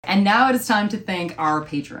And now it is time to thank our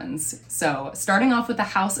patrons. So, starting off with the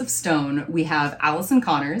House of Stone, we have Allison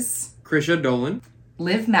Connors, Krisha Dolan,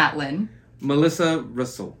 Liv Matlin, Melissa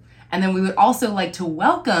Russell. And then we would also like to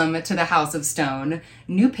welcome to the House of Stone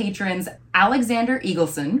new patrons Alexander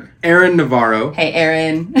Eagleson, Aaron Navarro. Hey,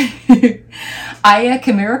 Aaron. Aya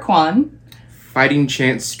Kamira Kwan. Fighting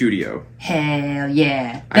Chance Studio. Hell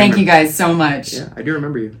yeah. Thank you guys so much. Yeah, I do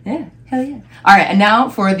remember you. Yeah, hell yeah. All right, and now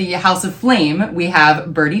for the House of Flame, we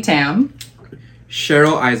have Birdie Tam,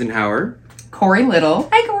 Cheryl Eisenhower, Corey Little.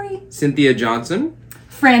 Hi, Corey. Cynthia Johnson,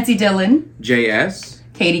 Francie Dillon, JS,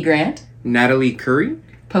 Katie Grant, Natalie Curry,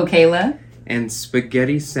 Pokala, and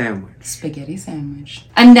Spaghetti Sandwich. Spaghetti Sandwich.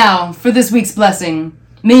 And now for this week's blessing.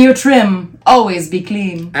 May your trim always be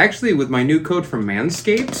clean. Actually, with my new code from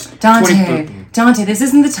Manscaped. Dante, this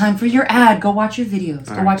isn't the time for your ad. Go watch your videos.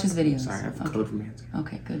 Go watch his videos. Sorry, I have a code from Manscaped.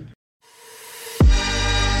 Okay, good.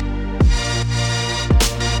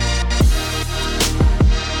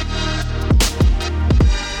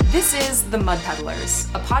 This is The Mud Peddlers,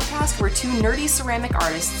 a podcast where two nerdy ceramic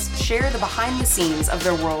artists share the behind the scenes of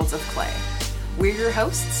their worlds of clay. We're your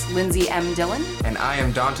hosts, Lindsay M. Dillon. And I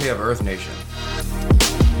am Dante of Earth Nation.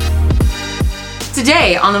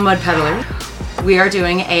 Today on The Mud Peddler, we are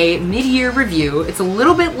doing a mid-year review. It's a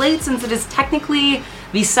little bit late since it is technically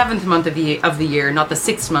the 7th month of the year, not the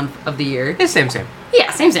 6th month of the year. It's same.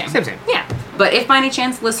 Yeah, same. Same. Yeah. But if by any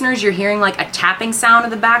chance, listeners, you're hearing like a tapping sound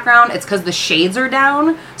in the background, it's because the shades are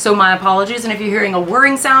down. So my apologies. And if you're hearing a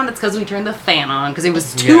whirring sound, it's because we turned the fan on because it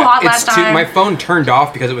was too hot last time. My phone turned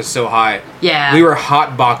off because it was so hot. Yeah. We were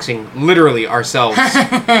hotboxing literally ourselves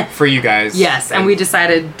for you guys. Yes, and we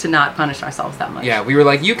decided to not punish ourselves that much. Yeah, we were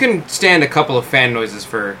like, you can stand a couple of fan noises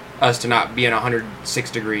for us to not be in a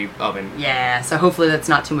 106-degree oven. Yeah, so hopefully that's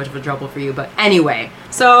not too much of a trouble for you. But anyway,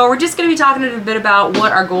 so we're just going to be talking a bit about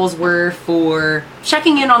what our goals were for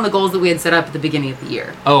checking in on the goals that we had set up at the beginning of the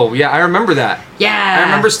year. Oh, yeah, I remember that. Yeah. I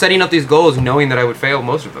remember setting up these goals knowing that I would fail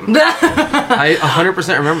most of them. I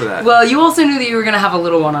 100% remember that. Well, you also knew that you were going to have a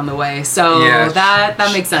little one on the way, so yeah,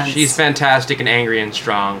 that makes sense. She's fantastic and angry and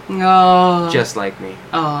strong. Oh. Just like me.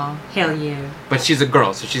 Oh, hell yeah. But she's a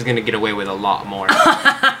girl, so she's going to get away with a lot more.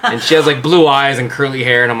 And she has like blue eyes and curly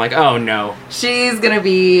hair, and I'm like, oh no. She's going to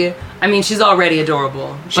be... I mean, she's already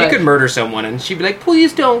adorable. She could murder someone, and she'd be like,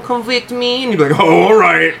 please don't convict me. And you'd be like, oh, all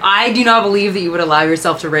right. I do not believe that you would allow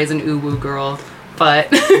yourself to raise an uwu girl, but...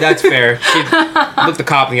 That's fair. She'd look the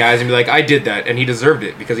cop in the eyes and be like, I did that, and he deserved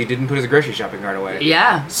it because he didn't put his grocery shopping cart away.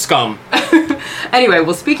 Yeah. Scum. Anyway,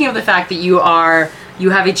 well, speaking of the fact that you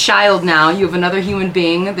have a child now, you have another human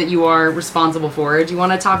being that you are responsible for, do you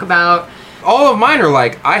want to talk about... All of mine are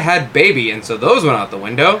like, I had baby, and so those went out the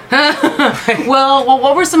window. well,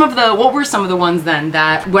 what were some of the ones then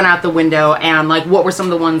that went out the window, and like what were some of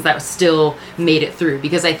the ones that still made it through?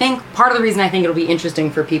 Because I think part of the reason I think it'll be interesting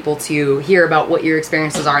for people to hear about what your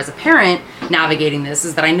experiences are as a parent navigating this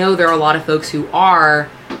is that I know there are a lot of folks who are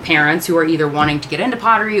parents who are either wanting to get into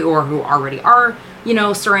pottery or who already are,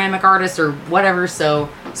 ceramic artists or whatever. So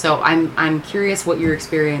I'm curious what your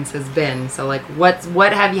experience has been. So like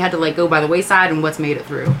what have you had to let go by the wayside and what's made it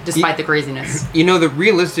through despite the craziness?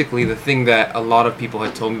 Realistically, the thing that a lot of people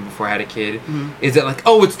had told me before I had a kid is that like,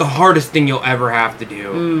 oh, it's the hardest thing you'll ever have to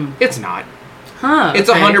do. It's not. Huh. It's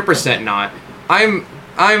 100% not. I'm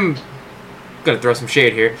gonna throw some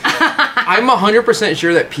shade here. I'm 100%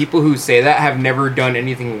 sure that people who say that have never done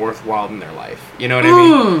anything worthwhile in their life. You know what I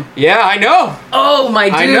mean? Yeah, I know. Oh my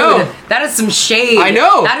dude, I know. That is some shade. I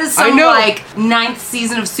know. That is some like 9th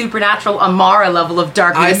season of Supernatural Amara level of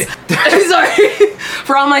darkness. Sorry,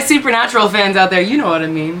 for all my Supernatural fans out there, you know what I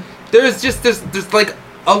mean. There's like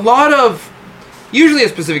a lot of. Usually a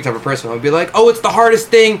specific type of person would be like, oh, it's the hardest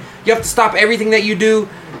thing. You have to stop everything that you do.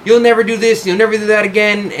 You'll never do this. You'll never do that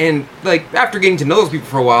again. And, like, after getting to know those people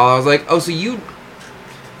for a while, I was like, oh, so you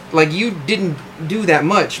didn't do that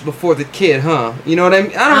much before the kid, huh? You know what I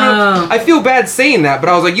mean? I don't know. I feel bad saying that, but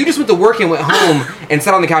I was like, you just went to work and went home and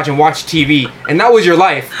sat on the couch and watched TV. And that was your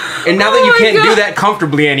life. And now that you can't do that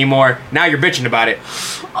comfortably anymore, now you're bitching about it.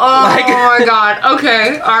 Oh, my God.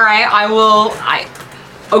 Okay. All right.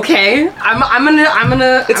 Okay, I'm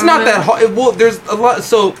gonna. It's not that hard. Well, there's a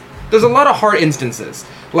lot of hard instances.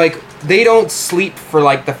 Like they don't sleep for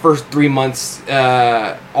like the first 3 months,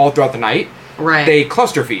 all throughout the night. Right. They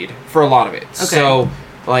cluster feed for a lot of it. Okay. So,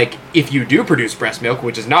 like if you do produce breast milk,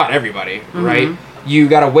 which is not everybody, right? You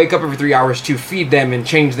gotta wake up every 3 hours to feed them and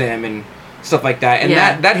change them and stuff like that, and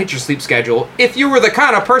that hits your sleep schedule. If you were the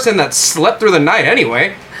kind of person that slept through the night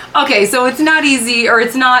anyway. Okay, so it's not easy, or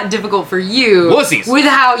it's not difficult for you Wussies. with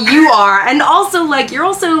how you are. And also, like, you're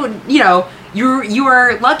also, you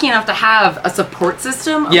are lucky enough to have a support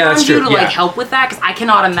system around that's you true, to yeah. like help with that, because I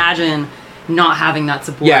cannot imagine not having that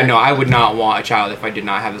support. Yeah, no, I would not want a child if I did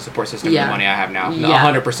not have the support system Yeah. and the money I have now. No, Yeah.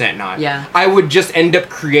 100% not. Yeah. I would just end up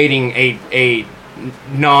creating a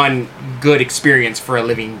non-good experience for a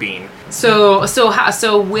living being. So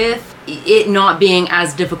with it not being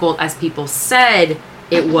as difficult as people said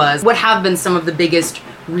it was, what have been some of the biggest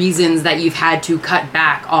reasons that you've had to cut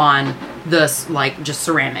back on this, like, just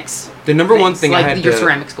ceramics? The number one thing like I had your to,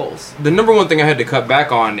 ceramics goals. The number one thing I had to cut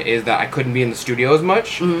back on is that I couldn't be in the studio as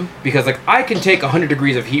much, because like I can take 100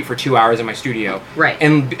 degrees of heat for 2 hours in my studio, Right.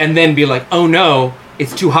 and then be like, oh no,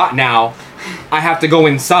 it's too hot now, I have to go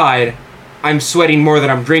inside. I'm sweating more than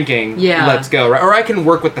I'm drinking. Yeah. Let's go. Right? Or I can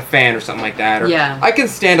work with the fan or something like that. Or Yeah. I can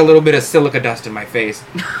stand a little bit of silica dust in my face.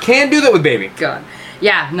 Can't do that with baby. God.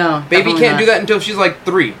 Yeah, no. Baby definitely can't not. do that until she's like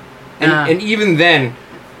 3. And even then,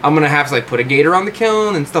 I'm going to have to like put a gator on the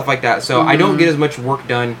kiln and stuff like that. So I don't get as much work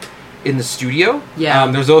done in the studio. Yeah.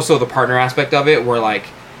 There's also the partner aspect of it where like,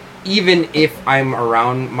 even if I'm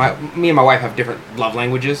around, me and my wife have different love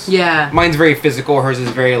languages. Yeah. Mine's very physical. Hers is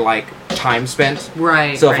very like time spent.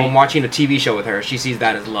 Right. So if right. I'm watching a TV show with her, she sees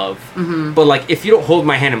that as love. But like, if you don't hold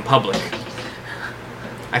my hand in public,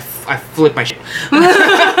 I flip my shit.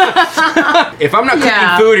 If I'm not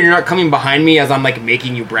cooking food and you're not coming behind me as I'm like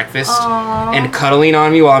making you breakfast and cuddling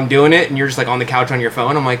on me while I'm doing it, and you're just like on the couch on your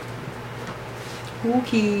phone, I'm like,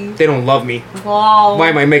 Okay. they don't love me. Wow. Why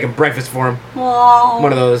am I making breakfast for them? Wow.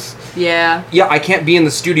 One of those. Yeah. Yeah, I can't be in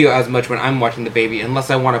the studio as much when I'm watching the baby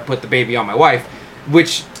unless I want to put the baby on my wife,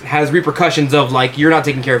 which has repercussions of like, you're not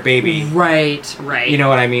taking care of baby. Right. Right. You know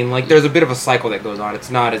what I mean? Like, there's a bit of a cycle that goes on.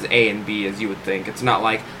 It's not as A and B as you would think. It's not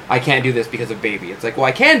like, I can't do this because of baby. It's like, well,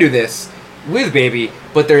 I can do this with baby,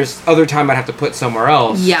 but there's other time I'd have to put somewhere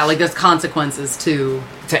else. Yeah, like there's consequences to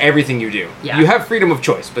Everything you do. Yeah. You have freedom of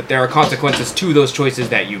choice, but there are consequences to those choices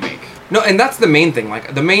that you make. No, and that's the main thing.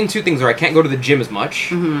 Like, the main two things are I can't go to the gym as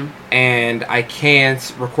much, and I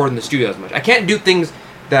can't record in the studio as much. I can't do things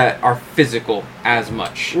that are physical as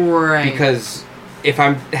much. Right. Because if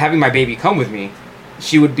I'm having my baby come with me,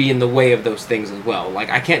 she would be in the way of those things as well. Like,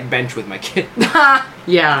 I can't bench with my kid.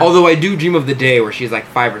 Yeah. Although I do dream of the day where she's like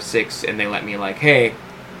 5 or 6 and they let me like, hey,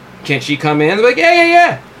 can she come in? They're like,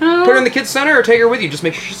 yeah. Put her in the kids center or take her with you. Just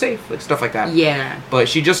make sure she's safe. Like, stuff like that. Yeah. But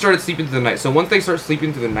she just started sleeping through the night. So once they start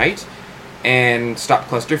sleeping through the night and stop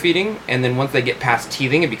cluster feeding, and then once they get past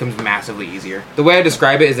teething, it becomes massively easier. The way I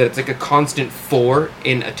describe it is that it's like a constant 4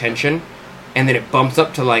 in attention, and then it bumps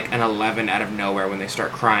up to like an 11 out of nowhere when they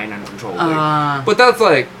start crying uncontrollably. But that's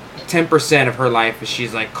like 10% of her life is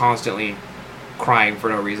she's like constantly crying for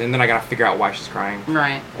no reason. Then I gotta figure out why she's crying.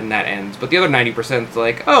 Right. And that ends. But the other 90% is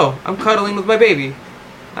like, oh, I'm cuddling with my baby.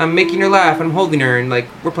 I'm making her laugh, and I'm holding her, and like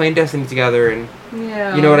we're playing Destiny together, and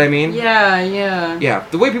Yeah. you know what I mean? Yeah. Yeah,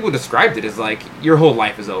 the way people described it is like, your whole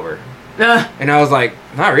life is over. Ugh. And I was like,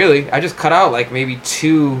 not really. I just cut out like maybe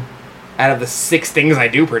 2 out of the 6 things I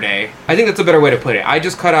do per day. I think that's a better way to put it. I had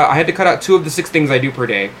to cut out 2 of the 6 things I do per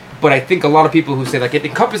day. But I think a lot of people who say like, it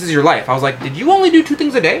encompasses your life. I was like, did you only do 2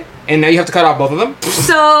 things a day? And now you have to cut out both of them?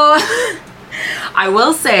 So, I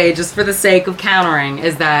will say, just for the sake of countering,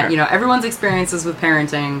 is that, you know, everyone's experiences with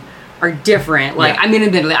parenting are different. Like, Yeah. I mean,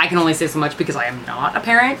 admittedly, I can only say so much because I am not a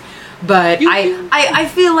parent. But I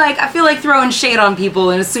feel like throwing shade on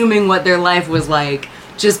people and assuming what their life was like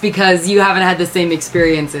just because you haven't had the same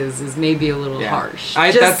experiences is maybe a little harsh.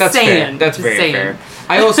 That's saying. fair. That's just very saying. fair.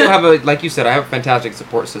 I also have like you said, I have a fantastic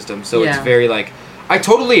support system. So it's Yeah. very like, I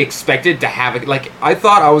totally expected to have it. Like, I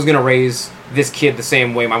thought I was going to raise this kid the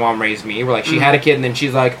same way my mom raised me. Where like, she had a kid and then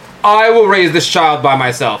she's like, I will raise this child by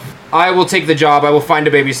myself. I will take the job. I will find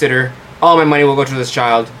a babysitter. All my money will go to this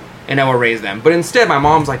child. And I will raise them. But instead, my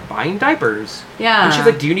mom's like buying diapers. Yeah. And she's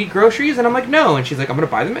like, do you need groceries? And I'm like, no. And she's like, I'm going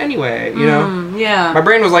to buy them anyway. You know? Yeah. My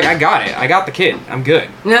brain was like, I got it. I got the kid. I'm good.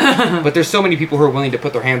 But there's so many people who are willing to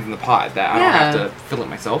put their hands in the pot that I don't have to fill it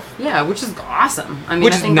myself. Yeah, which is awesome. I mean,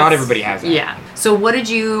 Which I is think not that's- everybody has that. Yeah. So what did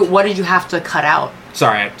you have to cut out?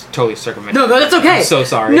 Sorry, I totally circumvented. No, that's okay. I'm so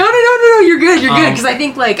sorry. No, you're good. You're good. Because I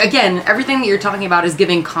think, like, again, everything that you're talking about is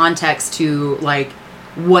giving context to, like,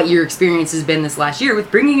 what your experience has been this last year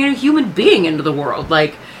with bringing a human being into the world.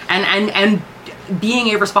 Like, and being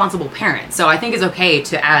a responsible parent. So I think it's okay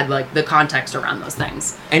to add like the context around those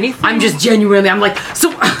things. Anything? I'm just genuinely, I'm like,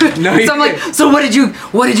 so, No, so I'm like, so what did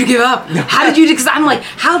you give up? How did you, because I'm like,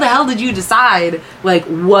 how the hell did you decide like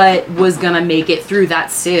what was gonna make it through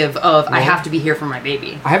that sieve of I have to be here for my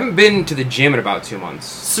baby? I haven't been to the gym in about 2 months.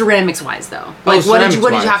 Ceramics wise though, like what did you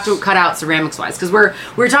have to cut out ceramics wise? Because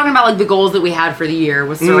we're talking about like the goals that we had for the year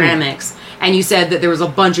with ceramics, and you said that there was a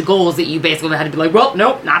bunch of goals that you basically had to be like, well,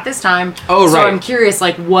 nope, not this time. Oh, so right. I'm curious,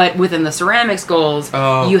 like what within the ceramics goals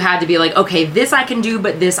you had to be like, okay, this I can do,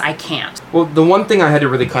 but this I can't. Well, the one thing I had to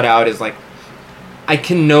really cut out is like, I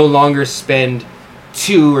can no longer spend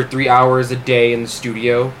 2 or 3 hours a day in the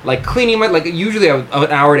studio, like cleaning my, like usually an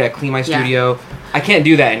hour to clean my studio. I can't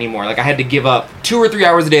do that anymore. Like I had to give up 2 or 3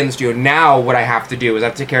 hours a day in the studio. Now what I have to do is I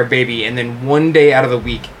have to take care of baby, and then one day out of the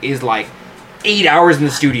week is like 8 hours in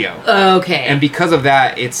the studio. Okay. And because of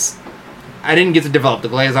that, I didn't get to develop the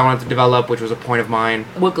glaze I wanted to develop, which was a point of mine.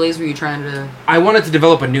 What glaze were you trying to? I wanted to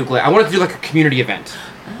develop a new glaze. I wanted to do like a community event.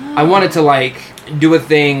 I wanted to like do a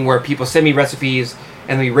thing where people send me recipes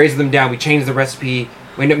and we raise them down, we change the recipe,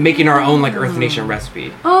 we end up making our own like Earth Nation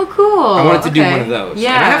recipe. Oh, cool. I wanted to do one of those.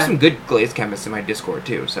 Yeah. And I have some good glaze chemists in my Discord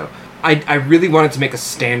too, so I really wanted to make a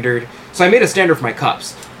standard. So I made a standard for my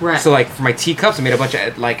cups. Right. So like for my teacups, I made a bunch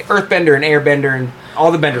of like Earthbender and Airbender and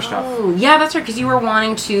all the bender stuff. Oh, yeah, that's right, because you were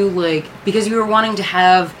wanting to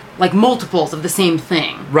have like multiples of the same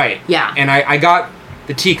thing. Right. Yeah. And I got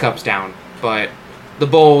the teacups down, but the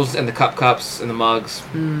bowls and the cups and the mugs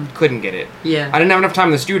couldn't get it. Yeah. I didn't have enough time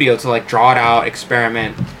in the studio to like draw it out,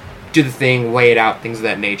 experiment, do the thing, weigh it out, things of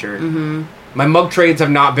that nature. Mm-hmm. My mug trades have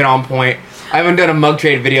not been on point. I haven't done a mug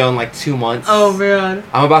trade video in like 2 months. Oh man.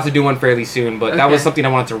 I'm about to do one fairly soon, but that was something I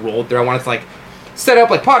wanted to roll through. I wanted to like set up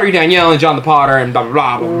like Pottery Danielle and John the Potter and blah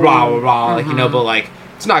blah blah blah blah blah, like, you know, but like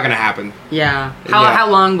it's not gonna happen. Yeah. How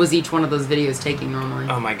long was each one of those videos taking normally?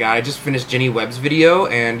 Oh my god, I just finished Jenny Webb's video,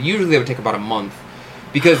 and usually it would take about a month.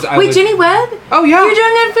 Because Jenny Webb? Oh yeah. You're doing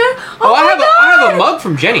that too? Oh, my God. I have a mug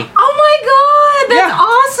from Jenny. Oh my god,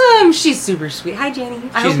 that's awesome. She's super sweet. Hi Jenny.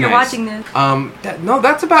 I hope you're watching this.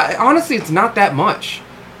 That's about, honestly, it's not that much.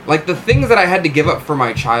 Like the things that I had to give up for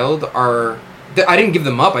my child I didn't give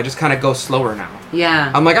them up. I just kind of go slower now.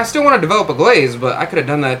 Yeah. I'm like, I still want to develop a glaze, but I could have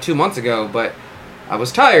done that 2 months ago, but I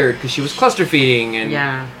was tired because she was cluster feeding,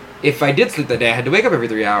 and if I did sleep that day, I had to wake up every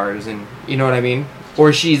 3 hours, and you know what I mean?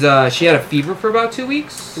 Or she had a fever for about 2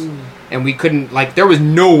 weeks, and we couldn't, like, there was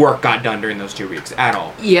no work got done during those 2 weeks at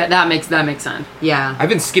all. Yeah, that makes sense. Yeah. I've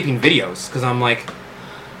been skipping videos because I'm like,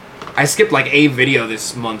 I skipped like a video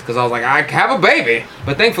this month because I was like, I have a baby.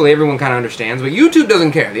 But thankfully everyone kind of understands, but YouTube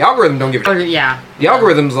doesn't care. The algorithm don't give a shit. Yeah. The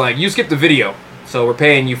algorithm's like, you skipped the video, so we're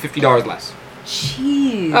paying you $50 less.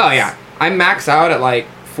 Jeez. Oh yeah. I max out at like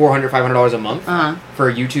 $400, $500 a month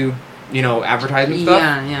for YouTube, advertisement stuff.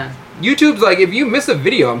 Yeah. YouTube's like, if you miss a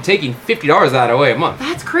video, I'm taking $50 that away a month.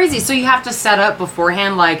 That's crazy. So you have to set up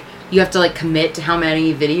beforehand, like, you have to, like, commit to how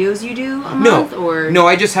many videos you do a month? No,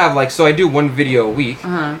 I just have, like, so I do one video a week,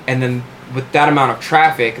 and then with that amount of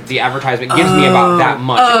traffic, the advertisement gives me about that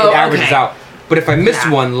much. It averages out. But if I miss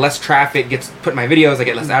one, less traffic gets put in my videos, I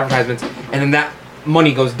get less advertisements, and then that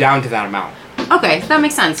money goes down to that amount. Okay, that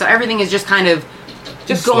makes sense. So everything is just kind of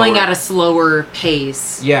just going at a slower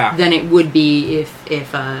pace than it would be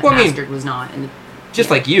if Astrid was not in the... Just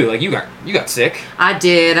like you got sick. I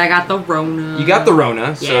did. I got the Rona. You got the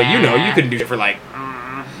Rona, so you couldn't do it for like,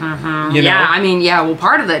 Yeah, I mean, well,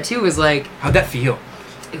 part of that too was like... How'd that feel?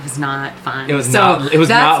 It was not fun. It was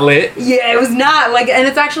not lit? Yeah, it was not, like, and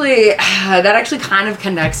it's actually, that actually kind of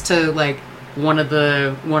connects to, like, one of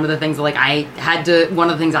the things that, like, one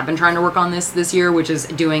of the things I've been trying to work on this year, which is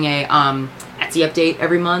doing a Etsy update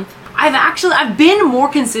every month. I've been more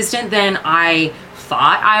consistent than I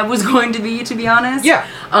thought I was going to be honest. Yeah.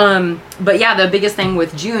 But yeah, the biggest thing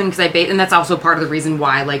with June, because and that's also part of the reason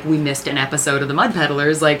why, like, we missed an episode of the Mud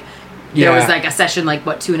Peddlers, like, there was like a session like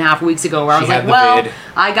 2.5 weeks ago where I was like, well,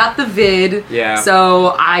 I got the vid,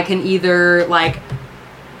 so I can either like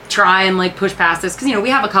try and like push past this, because we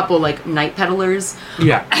have a couple like night peddlers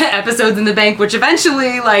episodes in the bank, which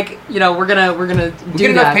eventually like we're gonna do get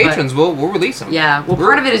enough patrons, we'll release them. Yeah, well,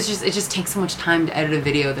 part of it is it just takes so much time to edit a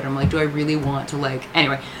video that I'm like, do I really want to, like,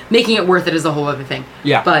 anyway, making it worth it is a whole other thing.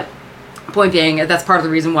 Yeah, but point being, that's part of the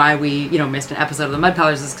reason why we missed an episode of the Mud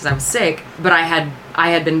Peddlers, is because I was sick, but I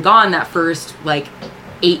had been gone that first like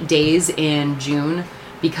 8 days in June,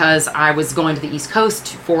 because I was going to the East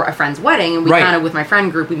Coast for a friend's wedding, and we kind of, with my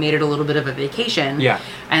friend group, we made it a little bit of a vacation. Yeah.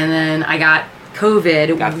 And then I got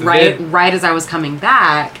COVID right as I was coming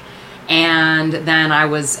back, And then I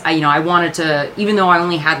wanted to, even though I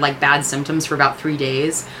only had like bad symptoms for about 3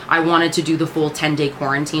 days, I wanted to do the full 10-day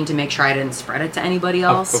quarantine to make sure I didn't spread it to anybody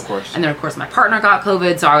else. Of course. And then of course my partner got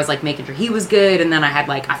COVID, so I was like making sure he was good. And then I had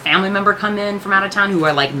like a family member come in from out of town who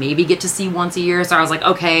I like maybe get to see once a year. So I was like,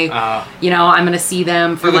 okay, I'm going to see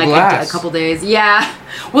them for like a couple days. Yeah.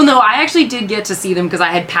 Well, no, I actually did get to see them because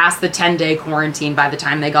I had passed the 10-day quarantine by the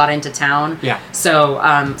time they got into town. Yeah. So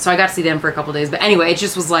I got to see them for a couple days. But anyway, it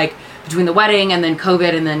just was like between the wedding and then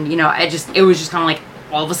COVID and then, it was just kind of like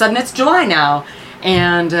all of a sudden it's July now.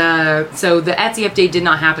 And so the Etsy update did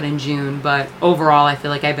not happen in June, but overall I feel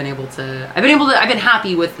like I've been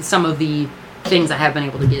happy with some of the things I have been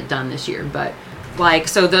able to get done this year. But like,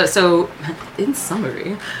 so in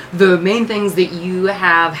summary, the main things that you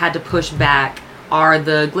have had to push back are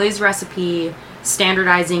the glaze recipe,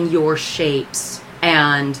 standardizing your shapes,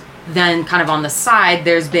 and then kind of on the side,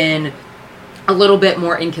 there's been a little bit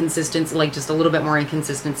more inconsistency,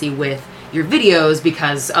 with your videos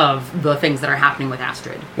because of the things that are happening with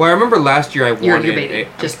Astrid. Well, I remember last year I wanted... Your baby,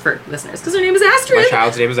 just for listeners, because her name is Astrid. My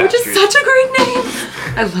child's name is Astrid. Which is such a great name.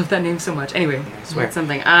 I love that name so much. Anyway, I swear. that's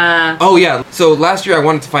something. Oh, yeah. So last year I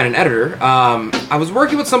wanted to find an editor. I was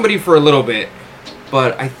working with somebody for a little bit,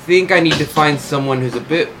 but I think I need to find someone who's a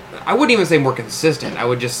bit... I wouldn't even say more consistent. I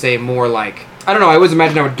would just say more like... I don't know. I always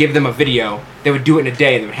imagine I would give them a video. They would do it in a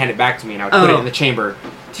day. They would hand it back to me, and I would put it in the chamber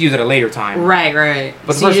to use at a later time. Right.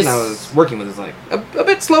 But the person I was working with is like a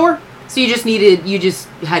bit slower. So you just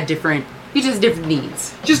had different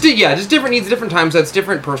needs. Just different needs, different time sets,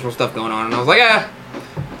 different personal stuff going on. And I was like,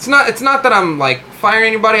 it's not that I'm like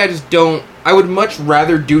firing anybody. I just don't. I would much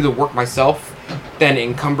rather do the work myself than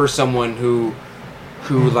encumber someone who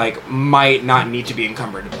like might not need to be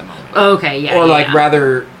encumbered at the moment. Okay, yeah. Or like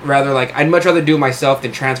rather like I'd much rather do it myself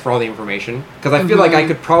than transfer all the information, because I feel like I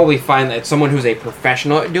could probably find that someone who's a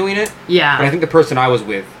professional at doing it. Yeah. But I think the person I was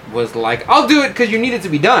with was like, I'll do it because you need it to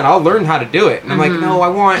be done. I'll learn how to do it. And I'm like, no, I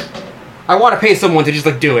want to pay someone to just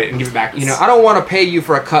like do it and give it back. I don't want to pay you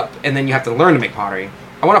for a cup and then you have to learn to make pottery.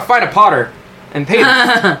 I want to find a potter and pay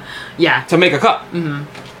them to make a cup. Mm-hmm.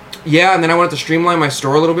 Yeah, and then I wanted to streamline my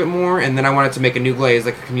store a little bit more, and then I wanted to make a new glaze,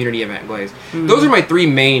 like a community event glaze. Mm-hmm. Those are my 3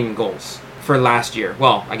 main goals for last year.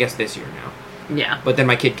 Well, I guess this year now. Yeah. But then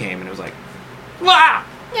my kid came, and it was like, wah!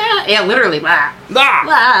 Yeah, literally, wah! Wah!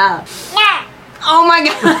 Wah! Wah! Oh my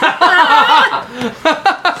god!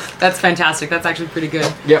 That's fantastic. That's actually pretty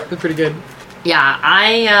good. Yep. That's pretty good. Yeah,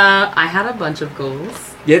 I had a bunch of goals.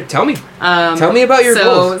 Yeah, tell me. Tell me about your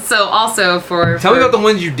goals. So also Tell me about the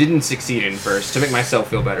ones you didn't succeed in first, to make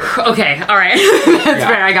myself feel better. Okay, all right. That's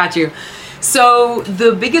fair, I got you. So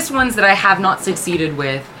the biggest ones that I have not succeeded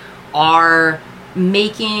with are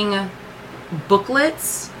making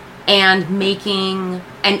booklets and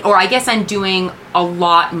doing a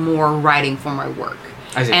lot more writing for my work.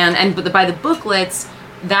 I see. But by the booklets,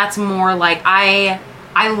 that's more like I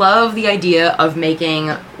love the idea of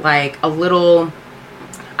making like a little,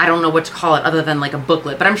 I don't know what to call it other than like a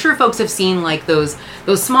booklet, but I'm sure folks have seen like those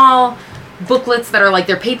small booklets that are like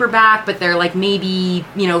they're paperback, but they're like maybe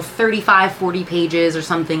 35, 40 pages or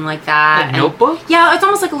something like that. A notebook? Yeah, it's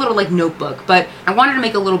almost like a little like notebook, but I wanted to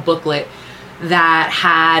make a little booklet that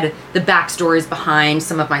had the backstories behind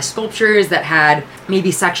some of my sculptures, that had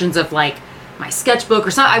maybe sections of like my sketchbook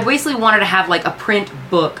or something. I basically wanted to have like a print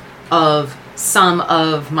book of some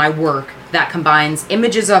of my work that combines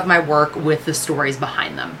images of my work with the stories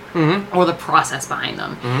behind them, or the process behind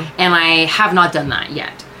them. And I have not done that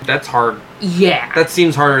yet. That's hard. Yeah. That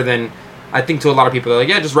seems harder than, I think, to a lot of people. They're like,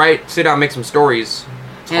 yeah, just write, sit down, make some stories.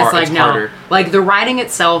 It's harder. Like the writing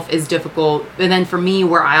itself is difficult, and then for me,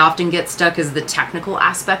 where I often get stuck is the technical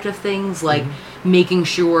aspect of things, like making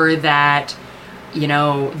sure that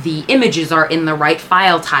the images are in the right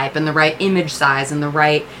file type and the right image size and the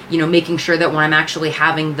right, making sure that when I'm actually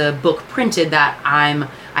having the book printed that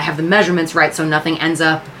I have the measurements right, so nothing ends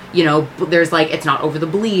up, there's like, it's not over the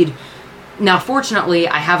bleed. Now, fortunately,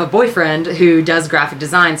 I have a boyfriend who does graphic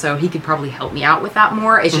design, so he could probably help me out with that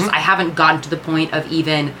more. It's just I haven't gotten to the point of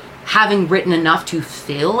even having written enough to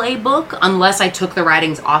fill a book unless I took the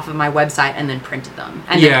writings off of my website and then printed them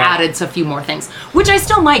and then added a few more things, which I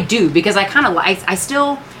still might do because I kind of like, I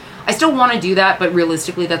still want to do that, but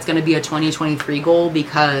realistically that's going to be a 2023 goal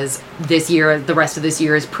because this year, the rest of this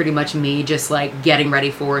year is pretty much me just like getting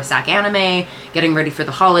ready for SAC Anime, getting ready for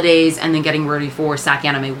the holidays, and then getting ready for SAC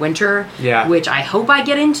Anime Winter, which I hope I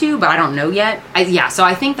get into, but I don't know yet. So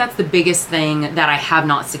I think that's the biggest thing that I have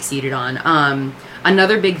not succeeded on.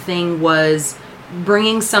 Another big thing was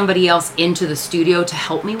bringing somebody else into the studio to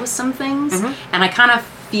help me with some things. And I kind of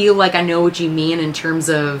feel like I know what you mean in terms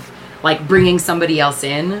of like bringing somebody else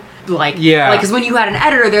in, like Yeah. because when you had an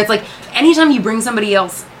editor there, it's like anytime you bring somebody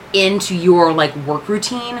else into your like work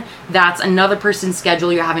routine, that's another person's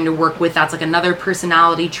schedule you're having to work with, that's like another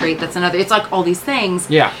personality trait, that's another, it's like all these things.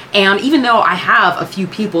 Yeah. And even though I have a few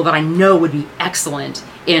people that I know would be excellent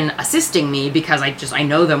in assisting me because I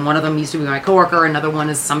know them, one of them used to be my coworker, another one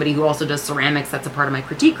is somebody who also does ceramics that's a part of my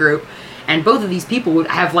critique group, and both of these people would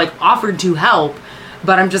have like offered to help,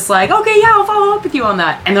 but I'm just like, okay, yeah, I'll follow up with you on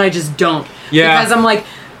that, and then I just don't. Yeah. Because I'm like,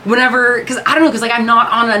 whenever, because I don't know, because like I'm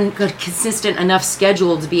not on a consistent enough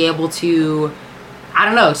schedule to be able to, I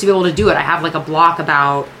don't know, to be able to do it. I have like a block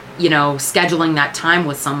about, you know, scheduling that time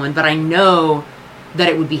with someone, but I know that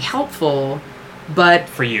it would be helpful, but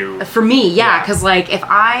For you. for me, Yeah. because like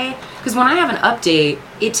because when I have an update,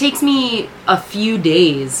 it takes me a few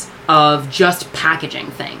days of just packaging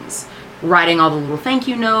things. Writing all the little thank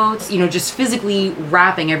you notes, you know, just physically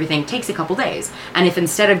wrapping everything takes a couple days. And if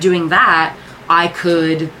instead of doing that, I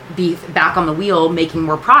could be back on the wheel making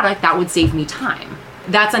more product, that would save me time.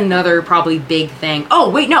 That's another probably big thing. Oh,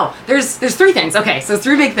 wait, no. There's 3 things. Okay, so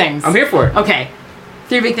 3 big things. I'm here for it. Okay.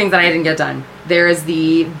 3 big things that I didn't get done. There is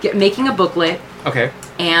making a booklet Okay.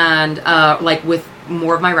 and like with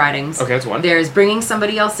more of my writings. Okay, that's one. There's bringing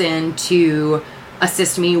somebody else in to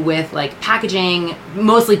assist me with like packaging,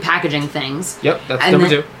 mostly packaging things. Yep, that's And number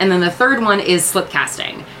then- 2. And then the third one is slip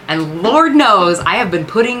casting. And Lord knows I have been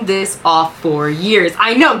putting this off for years.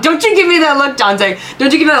 I know. Don't you give me that look, Dante.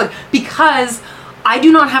 Don't you give me that look. Because I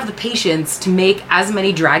do not have the patience to make as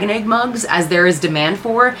many dragon egg mugs as there is demand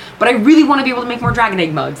for, but I really want to be able to make more dragon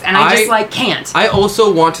egg mugs, and I just like can't. I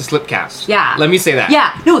also want to slip cast. Yeah. Let me say that.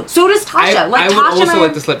 Yeah. No, so does Tasha. I Tasha would also and I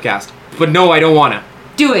like to slip cast, but no, I don't want to.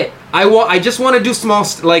 do it. I just want to do small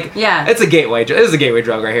Yeah. It's a gateway. This is a gateway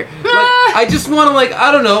drug right here. Like, I just want to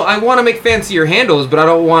I don't know. I want to make fancier handles, but I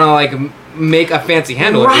don't want to make a fancy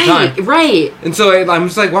handle every time. Right. And so I'm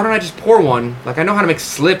just like, why don't I just pour one? Like I know how to make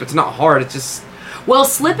slip. It's not hard. It's just Well,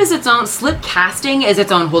 slip casting is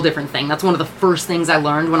its own whole different thing. That's one of the first things I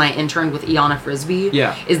learned when I interned with Iana Frisbee.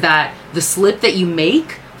 Yeah. Is that the slip that you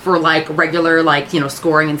make for like regular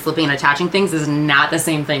scoring and slipping and attaching things is not the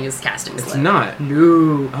same thing as casting slip. it's not.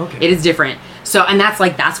 No. Okay. It is different. So, and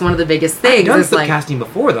that's one of the biggest things. I've done is, slip casting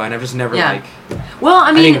before though, and I've just never Yeah. Well, I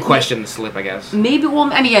I mean, didn't question the slip, I guess. maybe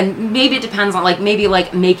it depends on maybe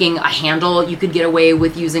making a handle you could get away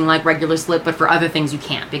with using like regular slip, but for other things you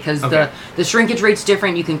can't because Okay. the shrinkage rate's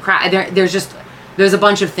different. You can there's a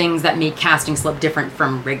bunch of things that make casting slip different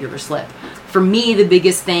from regular slip. For me, the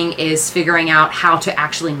biggest thing is figuring out how to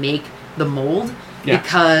actually make the mold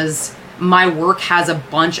because my work has a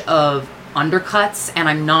bunch of undercuts and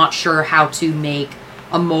I'm not sure how to make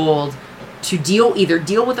a mold to either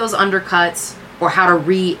deal with those undercuts or how to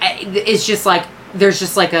it's just like there's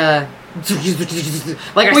just like a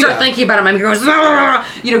like I start thinking about it, my mind goes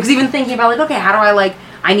because even thinking about okay, how do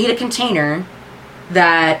I need a container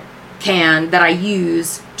that I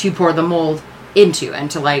use to pour the mold into and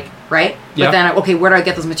to right? Yeah. But then, okay, where do I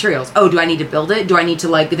get those materials? Oh, do I need to build it? Do I need to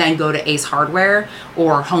then go to Ace Hardware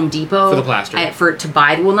or Home Depot For the plaster. to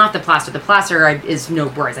buy? Well, not the plaster. The plaster is no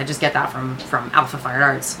worries. I just get that from Alpha Fire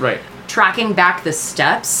Arts. Right. Tracking back the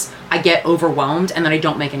steps, I get overwhelmed and then I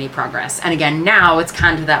don't make any progress. And again, now it's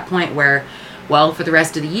kind of that point where, well, for the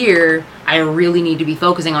rest of the year, I really need to be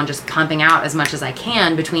focusing on just pumping out as much as I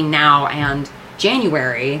can between now and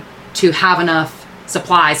January to have enough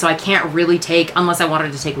supply. So I can't really unless I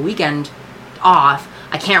wanted to take a weekend off,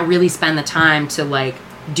 I can't really spend the time to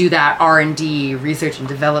do that R&D, research and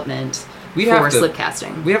development for slip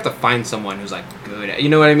casting. We have to find someone who's good at, you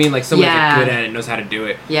know what I mean? Someone who's good at it, knows how to do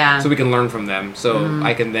it. Yeah. So we can learn from them. So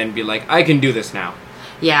I can then be I can do this now.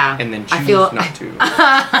 Yeah. And then choose not to.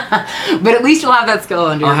 But at least you'll have that skill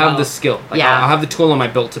under your belt. I'll have the skill. I'll have the tool on my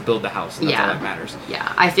belt to build the house. And that's all that matters.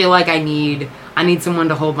 Yeah. I feel like I need someone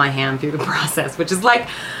to hold my hand through the process, which is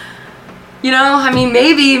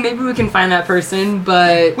maybe we can find that person,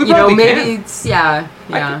 but We probably maybe can. it's I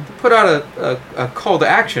could put out a call to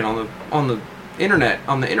action on the internet,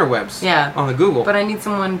 on the interwebs. Yeah. On the Google. But I need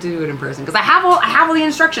someone to do it in person because I have all the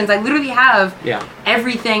instructions. I literally have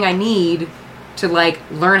everything I need to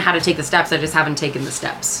learn how to take the steps. I just haven't taken the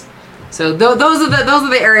steps. So those are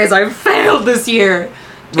the areas I've failed this year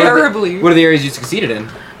terribly. What are the areas you succeeded in?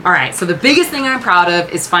 All right, so the biggest thing I'm proud of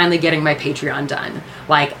is finally getting my Patreon done.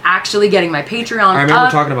 Actually getting my Patreon I remember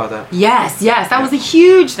up. talking about that. Yes, that was a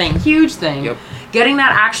huge thing. Yep. Getting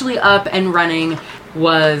that actually up and running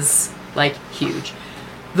was huge.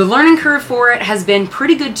 The learning curve for it has been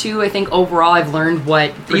pretty good too. I think overall I've learned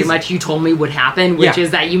what pretty much you told me would happen, which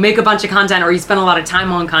is that you make a bunch of content or you spend a lot of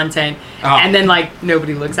time on content and then like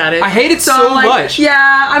nobody looks at it. I hate it so like, much.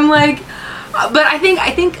 Yeah, I'm like, but I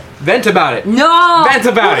think vent about it. No, vent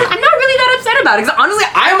about it. I'm not really that upset about it because honestly,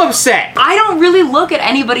 I'm upset. I don't really look at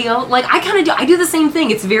anybody else. Like I kind of do. I do the same thing.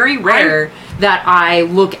 It's very rare that I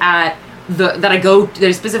look at that I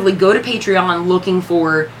specifically go to Patreon looking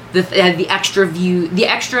for the extra view, the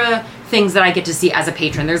extra things that I get to see as a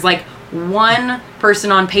patron. There's like one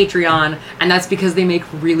person on Patreon, and that's because they make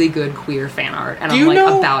really good queer fan art, and I'm like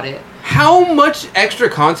about it. How much extra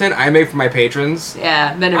content I make for my patrons?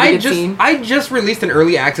 Yeah, that never gets seen. I just released an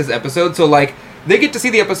early access episode, so like they get to see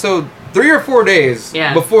the episode 3 or 4 days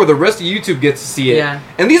before the rest of YouTube gets to see it. Yeah.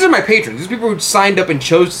 And these are my patrons. These are people who signed up and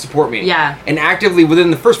chose to support me. Yeah. And actively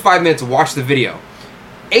within the first 5 minutes watch the video.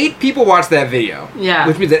 8 people watched that video. Yeah.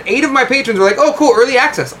 Which means that 8 of my patrons were like, oh, cool, early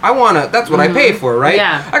access. That's what I pay for, right?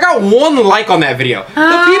 Yeah. I got 1 like on that video. The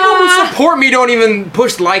people who support me don't even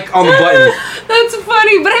push like on the button. That's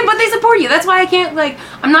funny, but they support you. That's why I can't, like,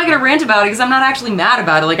 I'm not gonna rant about it because I'm not actually mad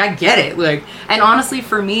about it. Like, I get it. Like, and honestly,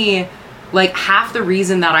 for me, like, half the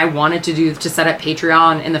reason that I wanted to set up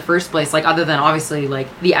Patreon in the first place, like, other than obviously, like,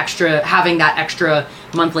 having that extra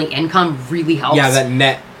monthly income really helps. Yeah, that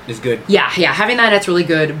net is good. Yeah, having that net's really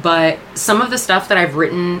good, but some of the stuff that I've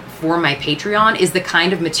written for my Patreon is the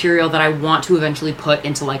kind of material that I want to eventually put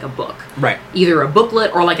into, like, a book. Right. Either a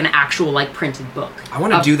booklet or, like, an actual, like, printed book. I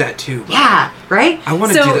want to do that, too. Yeah, right? I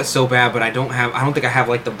want to do that so bad, but I don't think I have,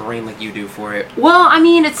 like, the brain like you do for it. Well, I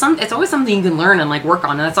mean, it's always something you can learn and, like, work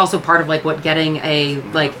on, and that's also part of, like, what getting a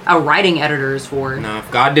writing editor is for. No, if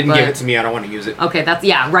God didn't give it to me, I don't want to use it. Okay,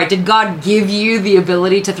 right. Did God give you the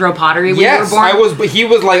ability to throw pottery when you were born? Yes, but he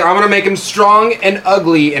was like, I'm going to make him strong and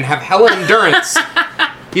ugly and have hella endurance.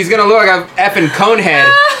 He's going to look like a effing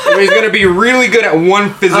conehead, but he's going to be really good at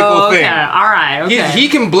one physical thing. All right, okay. He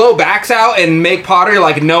can blow backs out and make pottery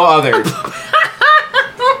like no other.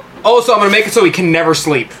 Also, I'm going to make it so he can never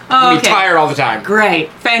sleep. He'll be tired all the time.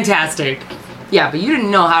 Great. Fantastic. Yeah, but you didn't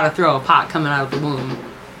know how to throw a pot coming out of the womb.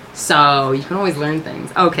 So, you can always learn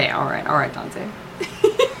things. Okay, all right, Dante.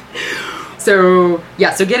 So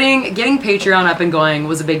getting Patreon up and going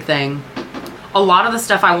was a big thing. A lot of the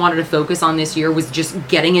stuff I wanted to focus on this year was just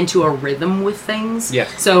getting into a rhythm with things.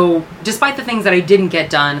 Yes. So despite the things that I didn't get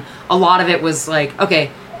done, a lot of it was like, okay,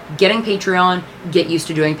 getting Patreon, get used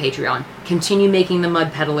to doing Patreon. Continue making the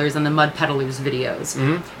Mud Peddlers and the Mud Peddlers videos.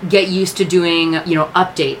 Mm-hmm. Get used to doing,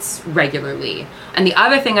 updates regularly. And the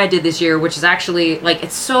other thing I did this year, which is actually, like,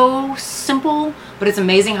 it's so simple, but it's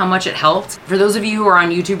amazing how much it helped. For those of you who are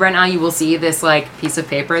on YouTube right now, you will see this, like, piece of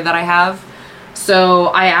paper that I have. So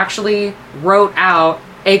I actually wrote out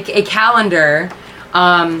a calendar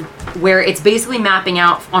where it's basically mapping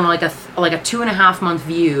out on like a 2.5 month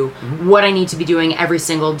view what I need to be doing every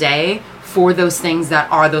single day for those things that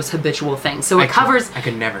are those habitual things. So I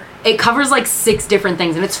could never. It covers like 6 different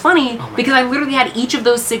things, and it's funny because I literally had each of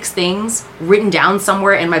those 6 things written down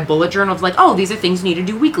somewhere in my bullet journal of like, oh, these are things you need to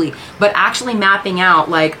do weekly. But actually mapping out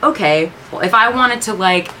like, okay, well, if I wanted to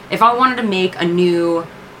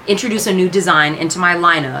introduce a new design into my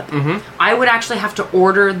lineup, I would actually have to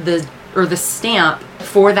order the stamp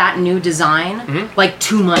for that new design like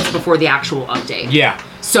 2 months before the actual update. Yeah.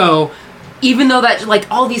 So even though that, like,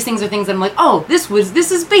 all these things are things that I'm like, oh, this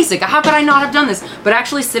is basic. How could I not have done this? But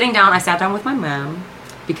actually I sat down with my mom,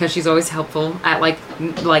 because she's always helpful at like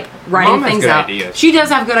writing things out. Ideas. She does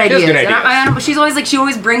have good ideas. She's always like, she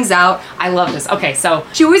always brings out, I love this. Okay, so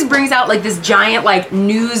she always brings out like this giant like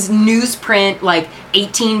newsprint like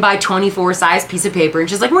 18 by 24 size piece of paper, and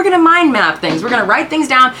she's like, we're gonna mind map things. We're gonna write things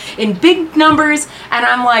down in big numbers, and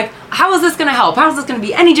I'm like, how is this gonna help? How is this gonna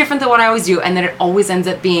be any different than what I always do? And then it always ends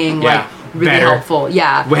up being like really helpful.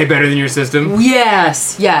 Yeah. Way better than your system.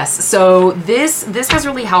 Yes. So this has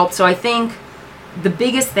really helped. So I think the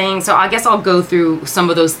biggest thing, so I guess I'll go through some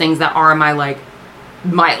of those things that are my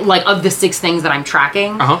of the 6 things that I'm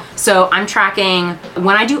tracking. So I'm tracking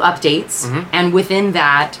when I do updates, and within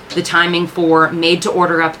that, the timing for made to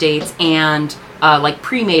order updates and like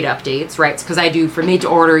pre-made updates, right? Because I do for made to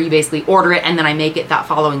order, you basically order it and then I make it that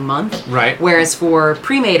following month. Right. Whereas for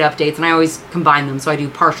pre-made updates, and I always combine them, so I do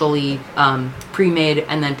partially pre-made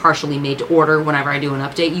and then partially made to order whenever I do an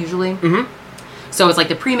update usually. So it's like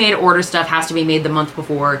the pre-made order stuff has to be made the month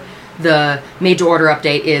before. The made to order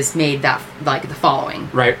update is made that like the following.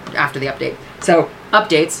 Right. After the update. So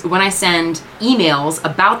updates, when I send emails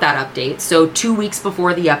about that update, so 2 weeks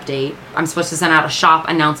before the update, I'm supposed to send out a shop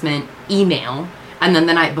announcement email. And then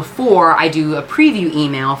the night before, I do a preview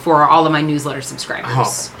email for all of my newsletter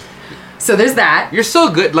subscribers. So there's that. You're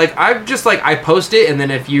so good. Like, I've just, like, I post it, and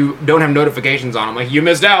then if you don't have notifications on, I'm like, you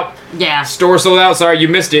missed out. Yeah. Store sold out. Sorry, you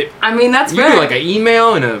missed it. I mean, that's You fair. do, like, an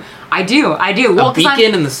email and a I do. Well,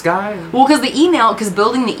 beacon in the sky. Well, because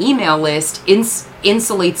building the email list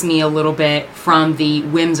insulates me a little bit from the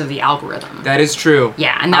whims of the algorithm. That is true.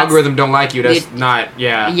 Yeah, and that's, algorithm don't like you. That's not.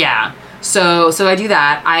 Yeah. Yeah. So I do